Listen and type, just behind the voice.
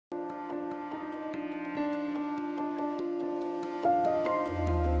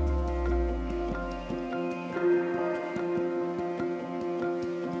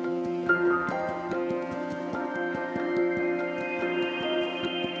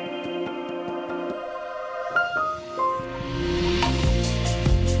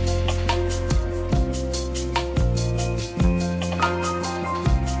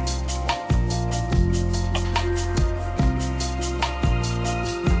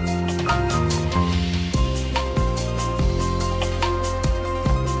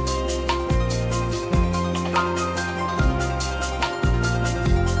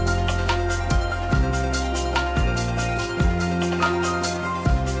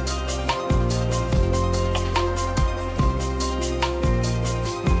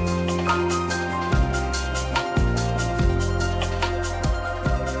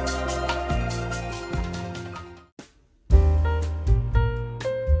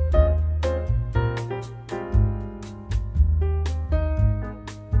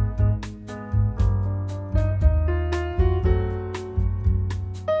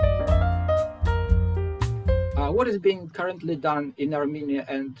is being currently done in Armenia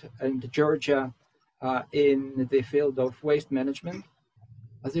and Georgia in the field of waste management?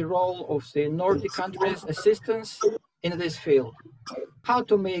 The role of the Nordic countries' assistance in this field? How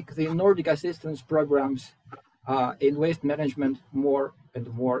to make the Nordic assistance programs in waste management more and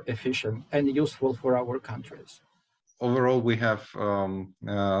more efficient and useful for our countries? Overall, we have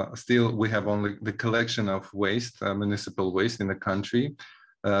we have only the collection of waste, municipal waste in the country.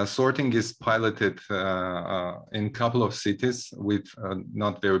 Sorting is piloted in a couple of cities with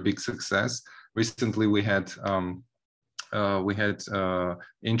not very big success. Recently, we had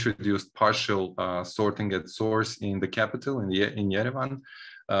introduced partial sorting at source in the capital, in Yerevan,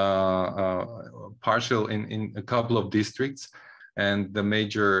 partial in a couple of districts, and the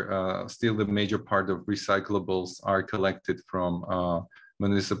major, still the major part of recyclables are collected from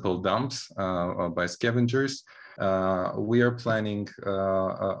municipal dumps by scavengers. We are planning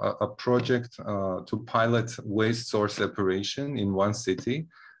a project to pilot waste source separation in one city,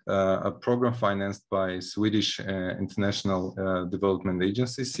 a program financed by Swedish International Development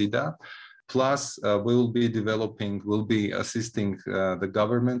Agency, SIDA. Plus, we'll be assisting the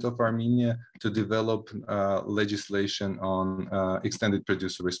government of Armenia to develop legislation on extended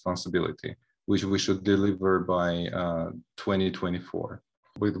producer responsibility, which we should deliver by 2024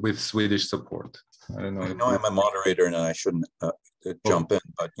 with Swedish support. I know I'm a moderator and I shouldn't jump in,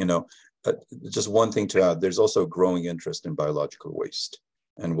 but just one thing to add, there's also growing interest in biological waste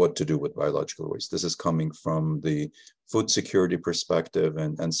and what to do with biological waste. This is coming from the food security perspective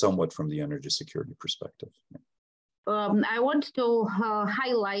and somewhat from the energy security perspective. I want to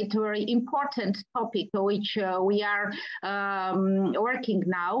highlight a very important topic which we are working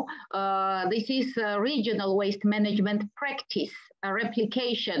now. This is regional waste management practice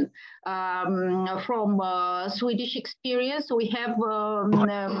replication from Swedish experience. We have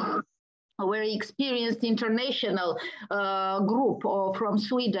a very experienced international group from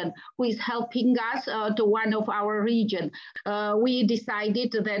Sweden who is helping us to one of our region. We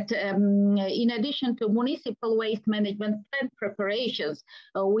decided that in addition to municipal waste management plan preparations,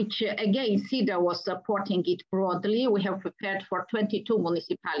 which again SIDA was supporting it broadly, we have prepared for 22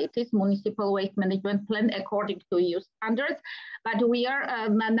 municipalities municipal waste management plan according to EU standards. But we are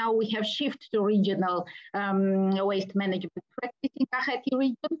now we have shifted to regional waste management practice in Kakheti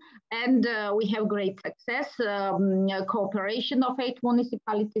region, and we have great success, cooperation of 8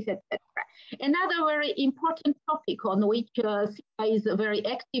 municipalities, etc. Another very important topic on which SIDA is very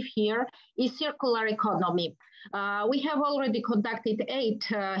active here is circular economy. We have already conducted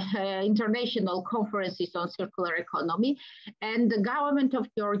 8 international conferences on circular economy, and the government of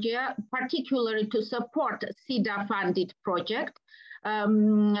Georgia, particularly to support SIDA-funded project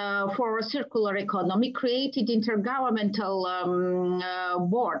for circular economy, created intergovernmental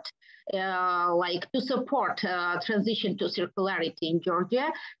board like to support transition to circularity in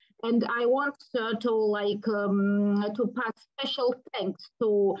Georgia. And I want to pass special thanks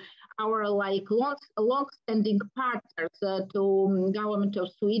to our long-standing partners, to government of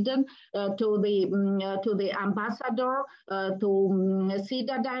Sweden, to the ambassador, to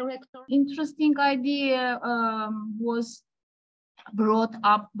SIDA director. Interesting idea was brought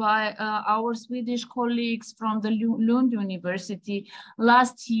up by our Swedish colleagues from the Lund University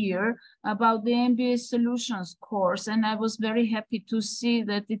last year about the MBA Solutions course, and I was very happy to see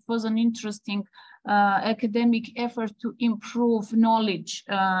that it was an interesting academic effort to improve knowledge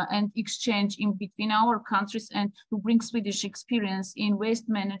and exchange in between our countries and to bring Swedish experience in waste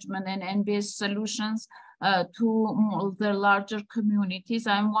management and MBA solutions to the larger communities.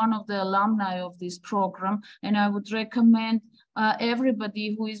 I'm one of the alumni of this program, and I would recommend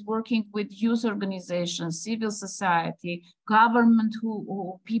everybody who is working with youth organizations, civil society, government,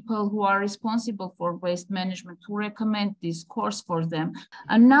 people who are responsible for waste management, to recommend this course for them.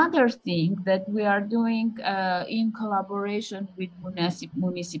 Another thing that we are doing in collaboration with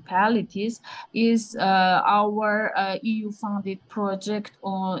municipalities is our EU-funded project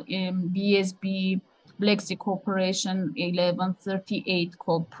on BSB Black Sea Cooperation 1138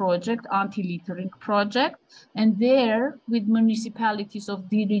 called project, anti-littering project. And there, with municipalities of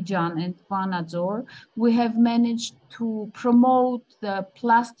Dirijan and Vanadzor, we have managed to promote the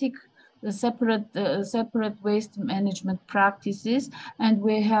separate waste management practices, and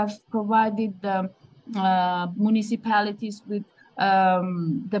we have provided the municipalities with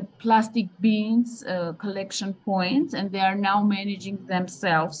the plastic bins collection points, and they are now managing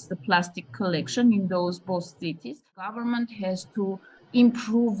themselves the plastic collection in those both cities. Government has to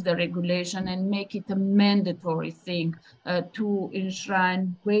improve the regulation and make it a mandatory thing to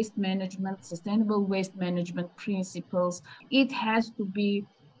enshrine waste management, sustainable waste management principles. It has to be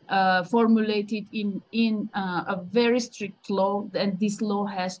formulated in a very strict law, and this law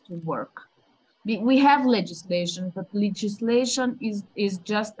has to work. We have legislation, but legislation is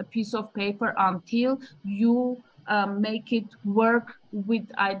just a piece of paper until you make it work with,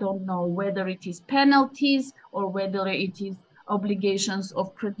 I don't know, whether it is penalties or whether it is obligations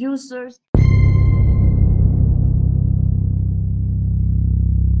of producers.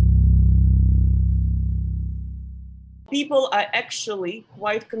 People are actually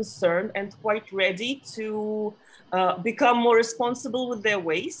quite concerned and quite ready to become more responsible with their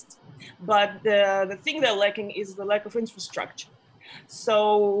waste. But the thing they're lacking is the lack of infrastructure.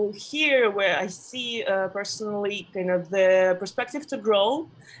 So here where I see personally kind of the perspective to grow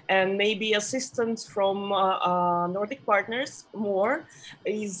and maybe assistance from Nordic partners more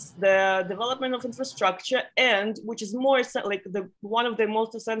is the development of infrastructure, and which is more like one of the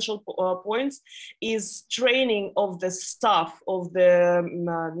most essential points is training of the staff of the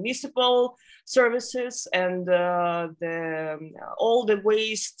municipal services and all the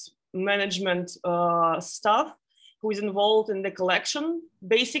waste management staff who is involved in the collection,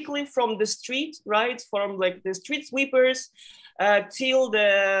 basically from the street, right? From like the street sweepers till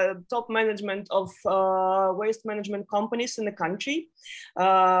the top management of waste management companies in the country.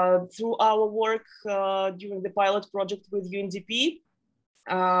 Through our work during the pilot project with UNDP,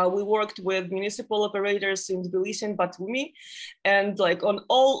 we worked with municipal operators in Tbilisi and Batumi, and like on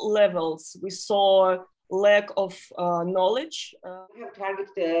all levels, we saw lack of knowledge. We have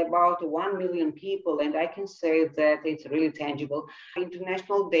targeted about 1 million people, and I can say that it's really tangible.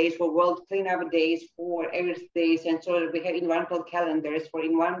 International days for World Cleanup Days, for Earth Days, and so we have environmental calendars for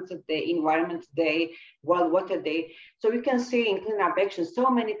Environment Day, World Water Day. So we can see in cleanup action, so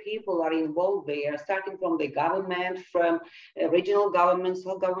many people are involved there, starting from the government, from regional governments,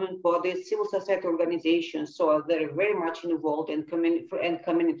 government bodies, civil society organizations. So they're very much involved, and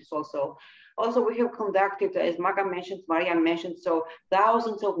communities also. Also, we have conducted, as Maka mentioned, Maria mentioned, so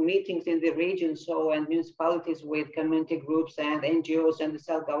thousands of meetings in the region, and municipalities with community groups and NGOs and the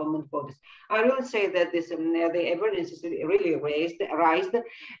self-government bodies. I really say that this the awareness is really raised,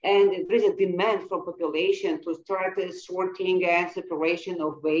 and there is a demand from population to start sorting and separation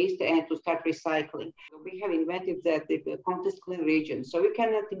of waste and to start recycling. We have invented that the contest clean region, so we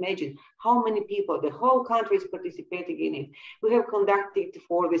cannot imagine how many people, the whole country is participating in it. We have conducted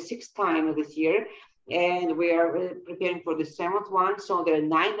for the 6th time this year, and we are preparing for the 7th one. So there are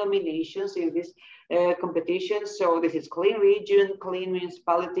 9 nominations in this competition. So this is clean region, clean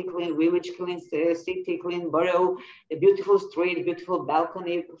municipality, clean village, clean city, clean borough, a beautiful street, a beautiful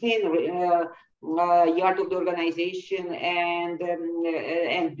balcony, clean yard of the organization, and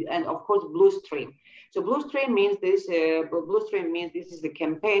of course blue stream. So blue stream means this. This is the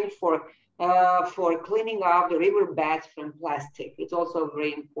campaign for cleaning up the river beds from plastic. It's also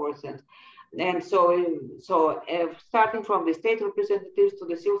very important. And so starting from the state representatives to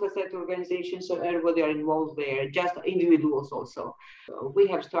the civil society organizations, so everybody are involved there, just individuals also. We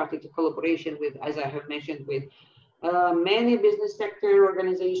have started a collaboration with, as I have mentioned, with many business sector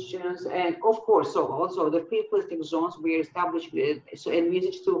organizations, and of course, so also the free plastic zones we established,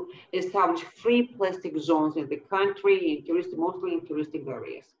 envisaged to establish free plastic zones in the country, mostly in touristic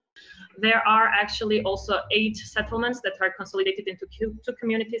areas. There are actually also 8 settlements that are consolidated into 2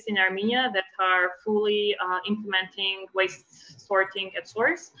 communities in Armenia that are fully implementing waste sorting at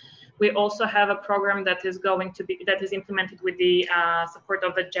source. We also have a program that is implemented with the support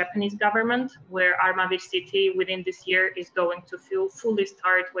of the Japanese government, where Armavir city within this year is going to fully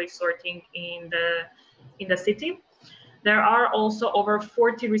start waste sorting in the city. There are also over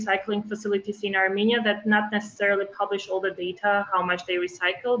 40 recycling facilities in Armenia that not necessarily publish all the data, how much they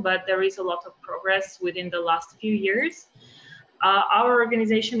recycle, but there is a lot of progress within the last few years. Our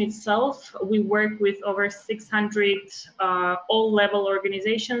organization itself, we work with over 600 all-level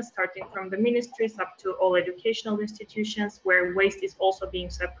organizations, starting from the ministries up to all educational institutions, where waste is also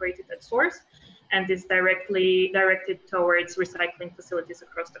being separated at source and is directly directed towards recycling facilities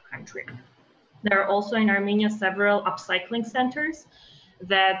across the country. There are also in Armenia several upcycling centers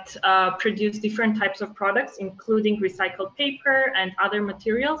that produce different types of products, including recycled paper and other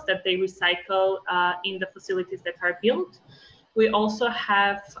materials that they recycle in the facilities that are built. We also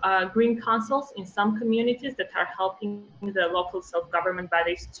have green councils in some communities that are helping the local self-government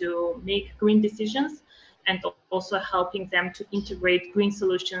bodies to make green decisions, and also helping them to integrate green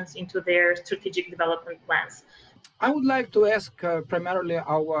solutions into their strategic development plans. I would like to ask primarily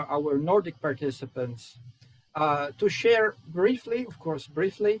our Nordic participants to share briefly,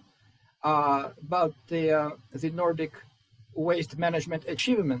 about the Nordic waste management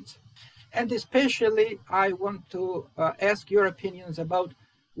achievements. And especially, I want to ask your opinions about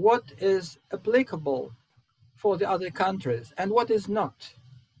what is applicable for the other countries and what is not?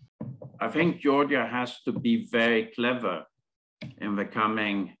 I think Georgia has to be very clever in the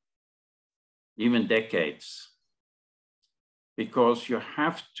coming even decades, because you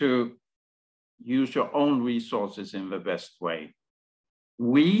have to use your own resources in the best way.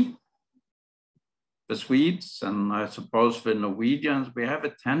 We, the Swedes, and I suppose the Norwegians, we have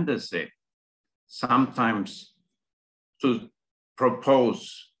a tendency sometimes to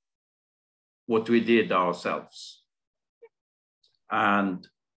propose what we did ourselves. And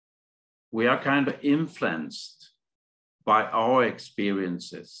we are kind of influenced by our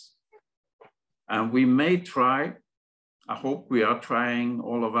experiences. And we may try, I hope we are trying,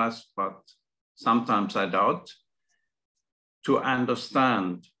 all of us, but sometimes I doubt, to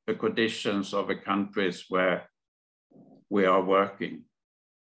understand the conditions of the countries where we are working.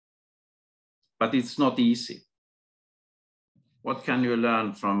 But it's not easy. What can you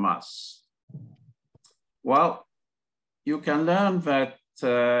learn from us? Well, you can learn that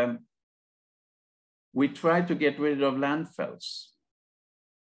we try to get rid of landfills.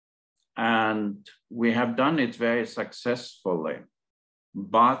 And we have done it very successfully,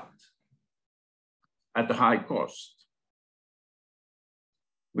 but at a high cost.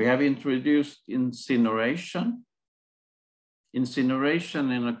 We have introduced incineration.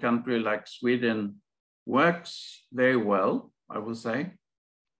 Incineration in a country like Sweden works very well, I would say.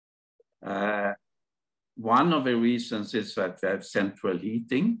 One of the reasons is that we have central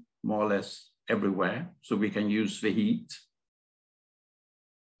heating, more or less everywhere, so we can use the heat.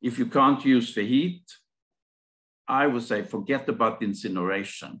 If you can't use the heat, I would say forget about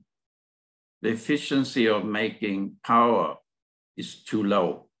incineration. The efficiency of making power is too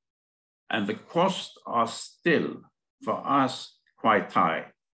low, and the costs are still, for us, quite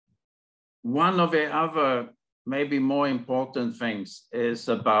high. One of the other, maybe more important things is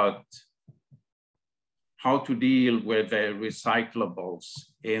about how to deal with the recyclables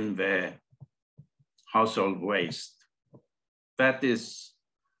in the household waste. That is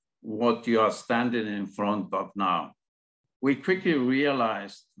what you are standing in front of now. We quickly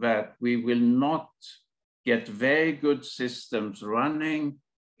realized that we will not get very good systems running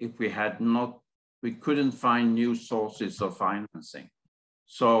if we couldn't find new sources of financing.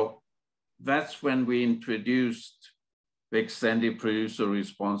 So that's when we introduced the extended producer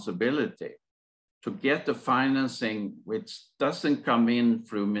responsibility to get the financing which doesn't come in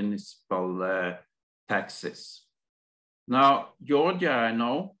through municipal taxes. Now, Georgia, I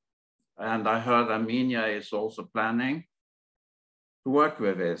know, and I heard Armenia is also planning to work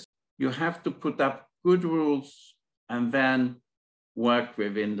with this. You have to put up good rules and then work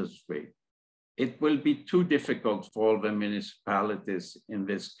with industry. It will be too difficult for all the municipalities in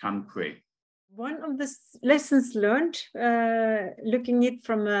this country. One of the lessons learned, looking at it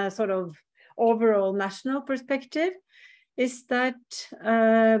from a sort of overall national perspective, is that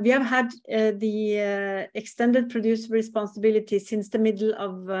we have had the extended producer responsibility since the middle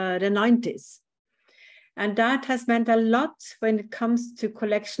of the 90s. And that has meant a lot when it comes to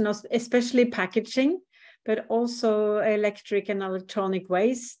collection of especially packaging, but also electric and electronic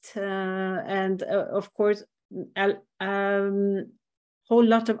waste, and of course, a whole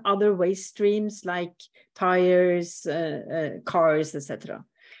lot of other waste streams like tires, cars, etc.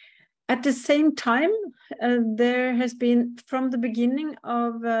 At the same time, there has been, from the beginning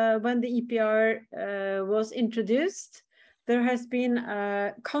of when the EPR was introduced, there has been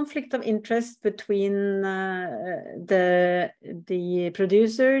a conflict of interest between the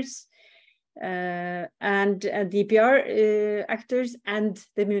producers and the EPR actors and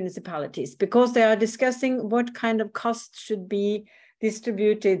the municipalities, because they are discussing what kind of costs should be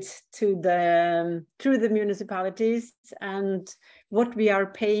distributed to through the municipalities and what we are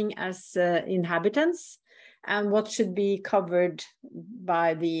paying as inhabitants and what should be covered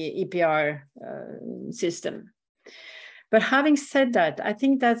by the EPR system. But having said that, I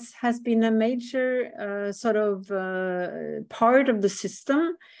think that has been a major sort of part of the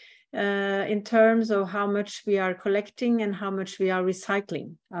system in terms of how much we are collecting and how much we are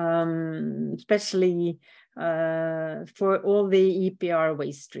recycling, especially for all the EPR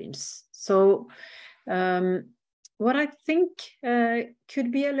waste streams. So what I think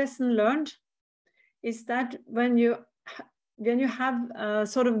could be a lesson learned is that when you have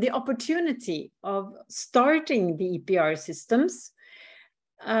sort of the opportunity of starting the EPR systems,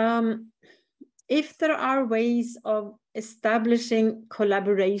 if there are ways of establishing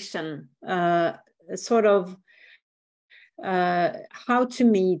collaboration, sort of how to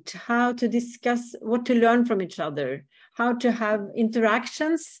meet, how to discuss, what to learn from each other, how to have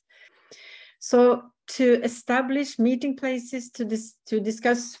interactions. So to establish meeting places to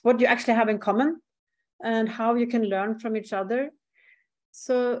discuss what you actually have in common and how you can learn from each other.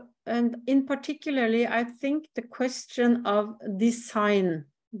 So, and in particularly, I think the question of designing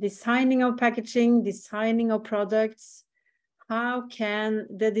of packaging, designing of products, how can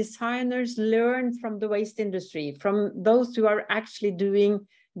the designers learn from the waste industry, from those who are actually doing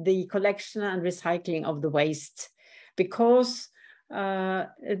the collection and recycling of the waste? Because the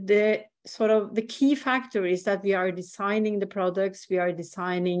key factor is that we are designing the products, we are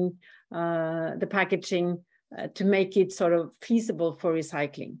designing the packaging to make it sort of feasible for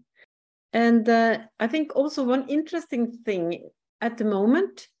recycling. And I think also one interesting thing at the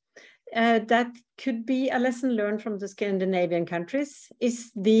moment that could be a lesson learned from the Scandinavian countries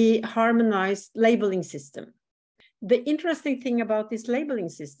is the harmonized labeling system. The interesting thing about this labeling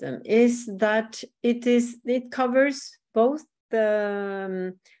system is that it covers both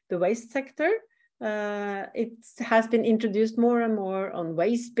the waste sector. It has been introduced more and more on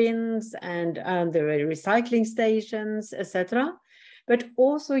waste bins and the recycling stations, etc., but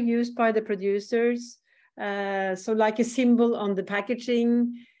also used by the producers. So like a symbol on the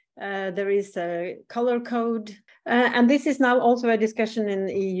packaging, there is a color code. And this is now also a discussion in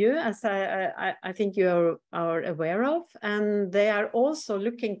the EU, as I think you are aware of. And they are also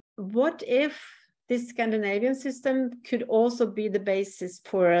looking, what if this Scandinavian system could also be the basis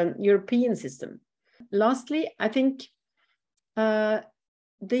for a European system? Lastly, I think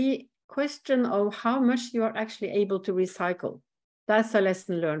the question of how much you are actually able to recycle, that's a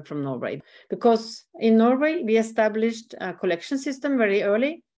lesson learned from Norway. Because in Norway, we established a collection system very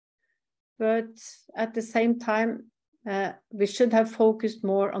early, but at the same time, we should have focused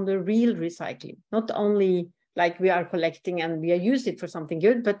more on the real recycling, not only like we are collecting and we are using it for something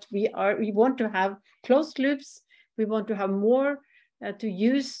good, but we want to have closed loops. We want to have more to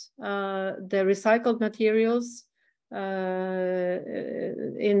use the recycled materials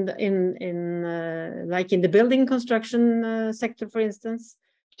like in the building construction sector, for instance.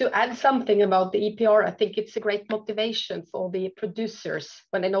 To add something about the EPR, I think it's a great motivation for the producers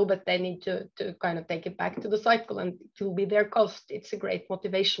when they know that they need to kind of take it back to the cycle and it will be their cost. It's a great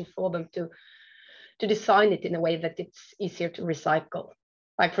motivation for them to design it in a way that it's easier to recycle.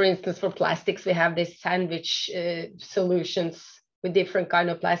 Like for instance, for plastics, we have these sandwich solutions with different kind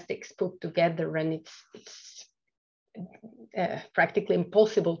of plastics put together, and it's practically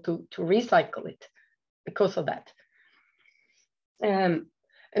impossible to recycle it because of that.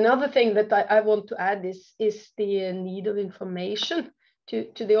 Another thing that I want to add is the need of information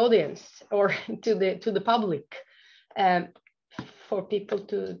to the audience or to the public, for people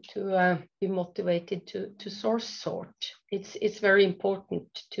to be motivated to source sort. It's very important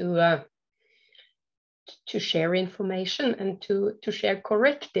to share information and to share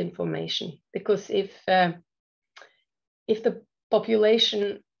correct information, because if the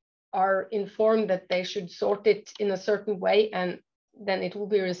population are informed that they should sort it in a certain way, and then it will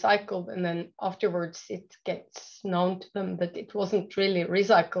be recycled, and then afterwards it gets known to them that it wasn't really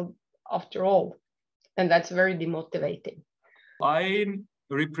recycled after all, and that's very demotivating. I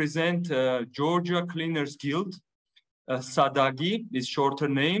represent Georgia Cleaners Guild. Sadagi is shorter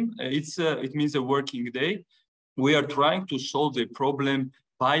name. It means a working day. We are trying to solve the problem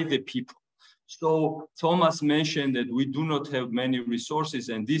by the people. So Thomas mentioned that we do not have many resources,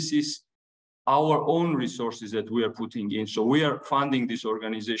 and this is our own resources that we are putting in. So we are funding this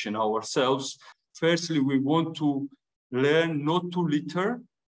organization ourselves. Firstly, we want to learn not to litter.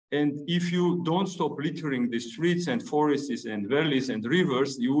 And if you don't stop littering the streets and forests and valleys and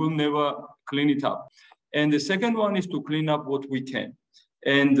rivers, you will never clean it up. And the second one is to clean up what we can.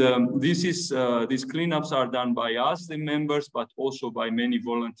 And these cleanups are done by us, the members, but also by many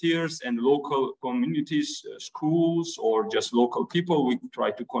volunteers and local communities, schools, or just local people. We try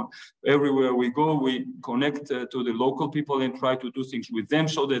to, everywhere we go, we connect to the local people and try to do things with them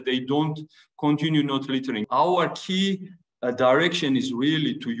so that they don't continue not littering. Our key direction is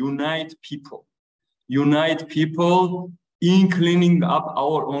really to unite people in cleaning up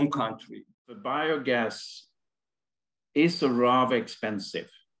our own country. The biogas is a rather expensive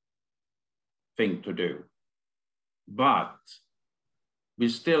thing to do, but we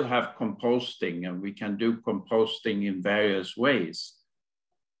still have composting, and we can do composting in various ways,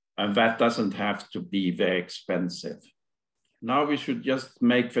 and that doesn't have to be very expensive. Now we should just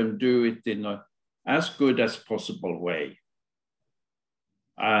make them do it in a as good as possible way.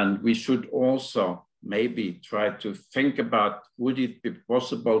 And we should also maybe try to think about, would it be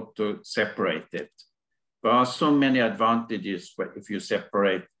possible to separate it? There are so many advantages if you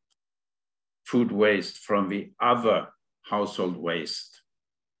separate food waste from the other household waste.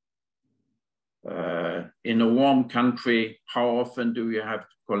 In a warm country, how often do you have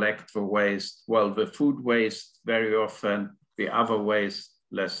to collect the waste? Well, the food waste very often, the other waste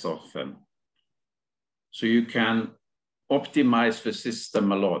less often. So you can optimize the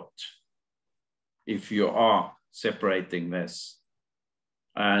system a lot if you are separating this,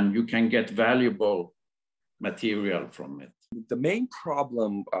 and you can get valuable material from it. The main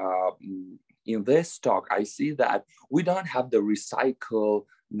problem in this talk, I see that we don't have the recycle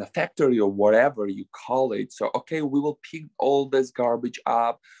in the factory or whatever you call it. So, okay, we will pick all this garbage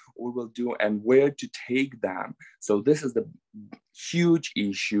up, we will do, and where to take them. So this is the huge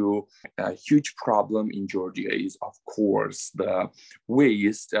issue, a huge problem in Georgia is, of course, the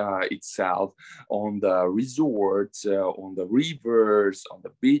waste itself on the resorts, on the rivers, on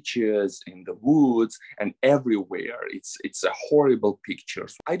the beaches, in the woods, and everywhere. It's a horrible picture.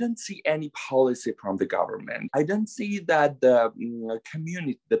 So I don't see any policy from the government. I don't see that the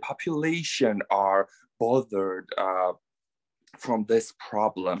community, the population are bothered from this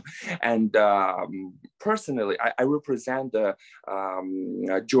problem. And personally, I represent the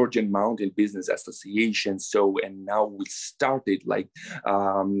Georgian Mountain Business Association. So, and now we started like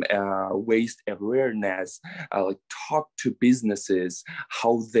waste awareness, like talk to businesses,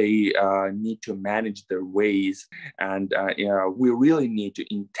 how they need to manage their waste. And we really need to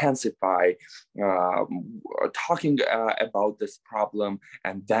intensify talking about this problem,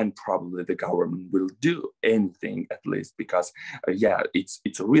 and then probably the government will do anything at least, because yeah, it's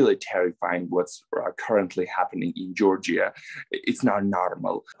really terrifying what's currently happening in Georgia. It's not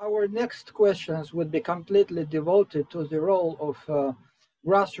normal. Our next questions would be completely devoted to the role of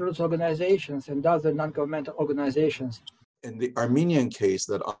grassroots organizations and other non-governmental organizations. In the Armenian case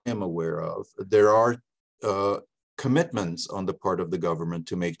that I am aware of, there are commitments on the part of the government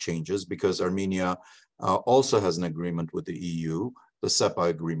to make changes, because Armenia also has an agreement with the EU, the SEPA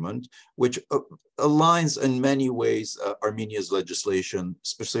agreement, which aligns in many ways Armenia's legislation,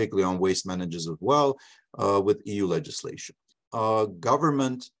 specifically on waste managers as well, with EU legislation.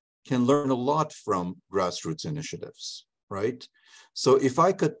 Government can learn a lot from grassroots initiatives, right? So if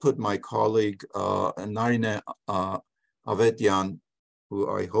I could put my colleague Narine Avetyan, who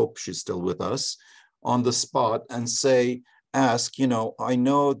I hope she's still with us, on the spot and ask, you know, I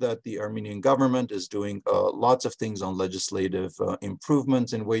know that the Armenian government is doing lots of things on legislative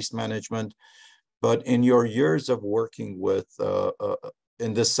improvements in waste management, but in your years of working with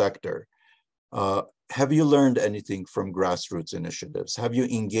in this sector, have you learned anything from grassroots initiatives? Have you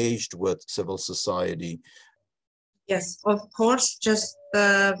engaged with civil society? Yes, of course. Just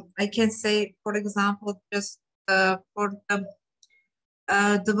I can say, for example, just for the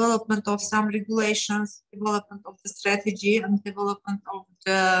development of some regulations, development of the strategy, and development of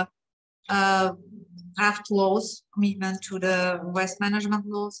the draft laws, commitment to the waste management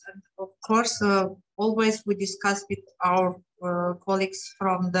laws. And of course, always we discuss with our colleagues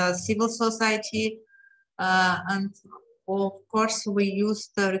from the civil society. And of course, we use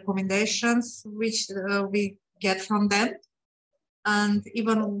the recommendations which we get from them. And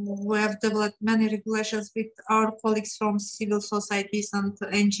even we have developed many regulations with our colleagues from civil societies and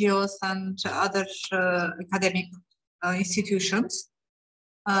NGOs and other academic institutions.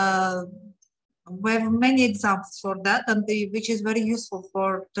 We have many examples for that, and which is very useful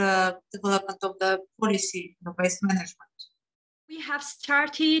for the development of the policy of waste management. We have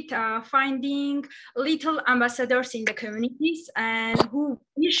started finding little ambassadors in the communities and who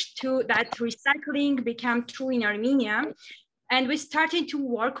wish to that recycling become true in Armenia. And we started to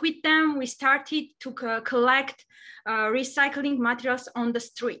work with them. We started to collect recycling materials on the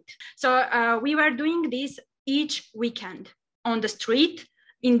street. So we were doing this each weekend on the street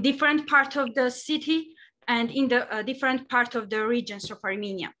in different parts of the city and in the different part of the regions of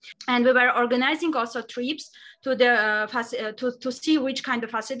Armenia. And we were organizing also trips to the to see which kind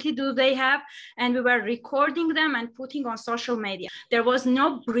of facility do they have, and we were recording them and putting on social media. There was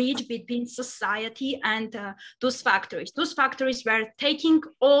no bridge between society and those factories. Those factories were taking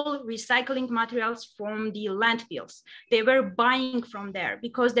all recycling materials from the landfills. They were buying from there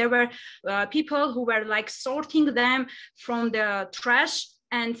because there were people who were like sorting them from the trash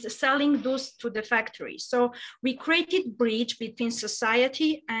and selling those to the factories. So we created bridge between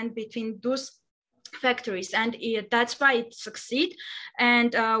society and between those factories, and that's why it succeeds.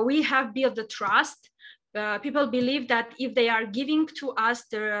 And we have built the trust. People believe that if they are giving to us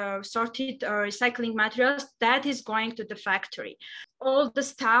the sorted recycling materials, that is going to the factory. All the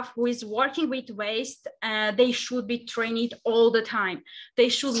staff who is working with waste, they should be trained all the time. They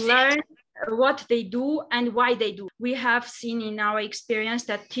should learn what they do and why they do. We have seen in our experience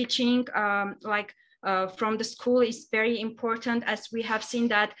that teaching from the school is very important, as we have seen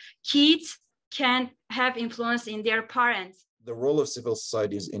that kids can have influence in their parents. The role of civil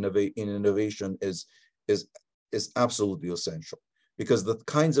society in innovation is absolutely essential, because the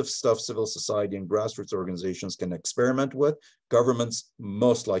kinds of stuff civil society and grassroots organizations can experiment with, governments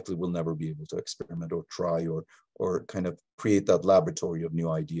most likely will never be able to experiment or try or kind of create that laboratory of new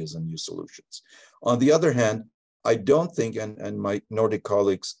ideas and new solutions. On the other hand, I don't think, and my Nordic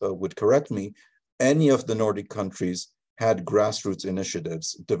colleagues would correct me, any of the Nordic countries had grassroots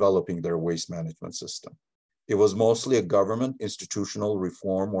initiatives developing their waste management system. It was mostly a government institutional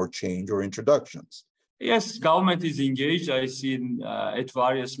reform or change or introductions. Yes, government is engaged. I see at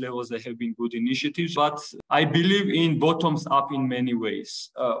various levels there have been good initiatives, but I believe in bottoms up in many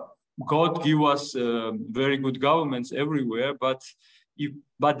ways. God give us very good governments everywhere, but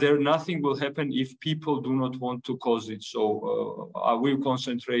nothing will happen if people do not want to cause it. So I will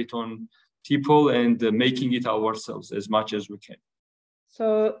concentrate on people and making it ourselves as much as we can.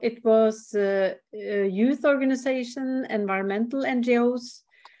 So it was youth organization, environmental NGOs,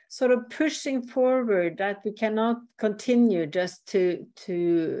 sort of pushing forward that we cannot continue just to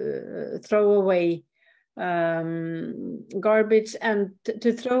throw away garbage and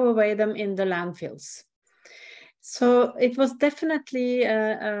to throw away them in the landfills. So it was definitely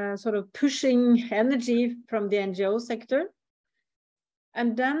sort of pushing energy from the NGO sector.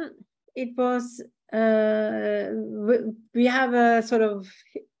 And then it was, we have a sort of,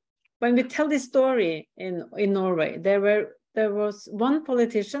 when we tell this story in Norway, there was one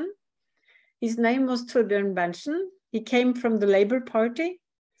politician, his name was Torbjørn Berntsen. He came from the Labour Party,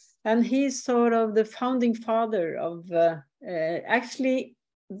 and he's sort of the founding father of, actually,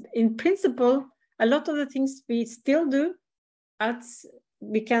 in principle, a lot of the things we still do,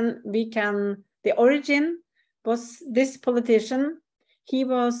 the origin was this politician. He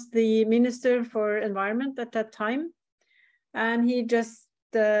was the Minister for Environment at that time, and he just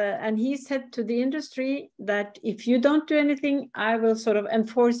and he said to the industry that if you don't do anything, I will sort of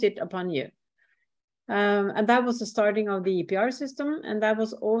enforce it upon you. And that was the starting of the EPR system, and that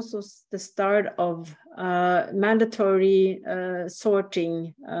was also the start of mandatory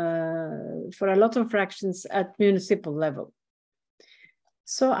sorting for a lot of fractions at municipal level.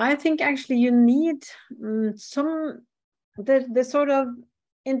 So I think actually you need the sort of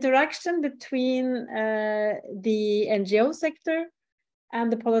interaction between the NGO sector and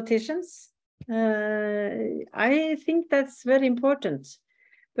the politicians. I think that's very important.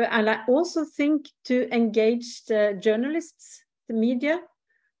 And I also think to engage the journalists, the media,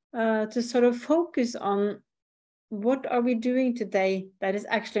 to sort of focus on what are we doing today that is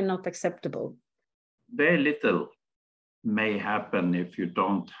actually not acceptable. Very little may happen if you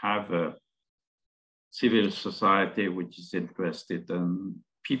don't have a civil society which is interested, and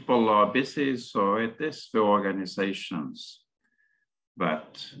people are busy, so it is the organizations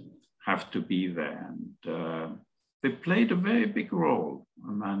that have to be there. And they played a very big role,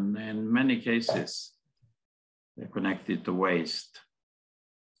 and in many cases, they're connected to waste.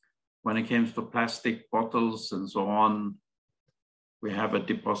 When it comes to plastic bottles and so on, we have a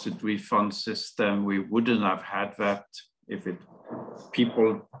deposit refund system. We wouldn't have had that if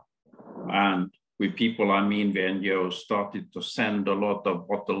people, and with people I mean the NGOs, started to send a lot of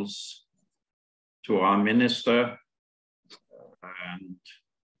bottles to our minister, and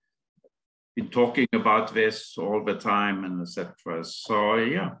been talking about this all the time and etc. So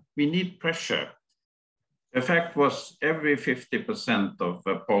yeah, we need pressure. The fact was every 50% of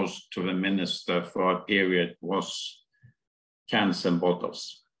the post to the minister for a period was cans and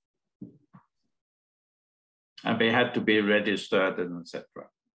bottles. And they had to be registered and etc.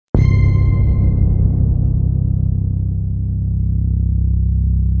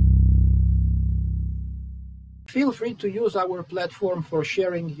 Feel free to use our platform for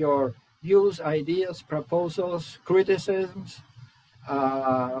sharing your views, ideas, proposals, criticisms.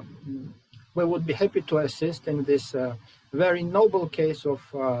 We would be happy to assist in this very noble case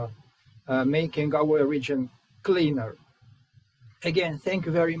of making our region cleaner. Again, thank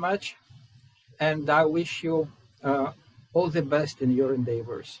you very much, and I wish you all the best in your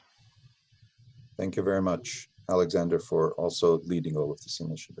endeavors. Thank you very much, Alexander, for also leading all of this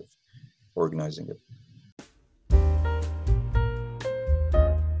initiative, organizing it.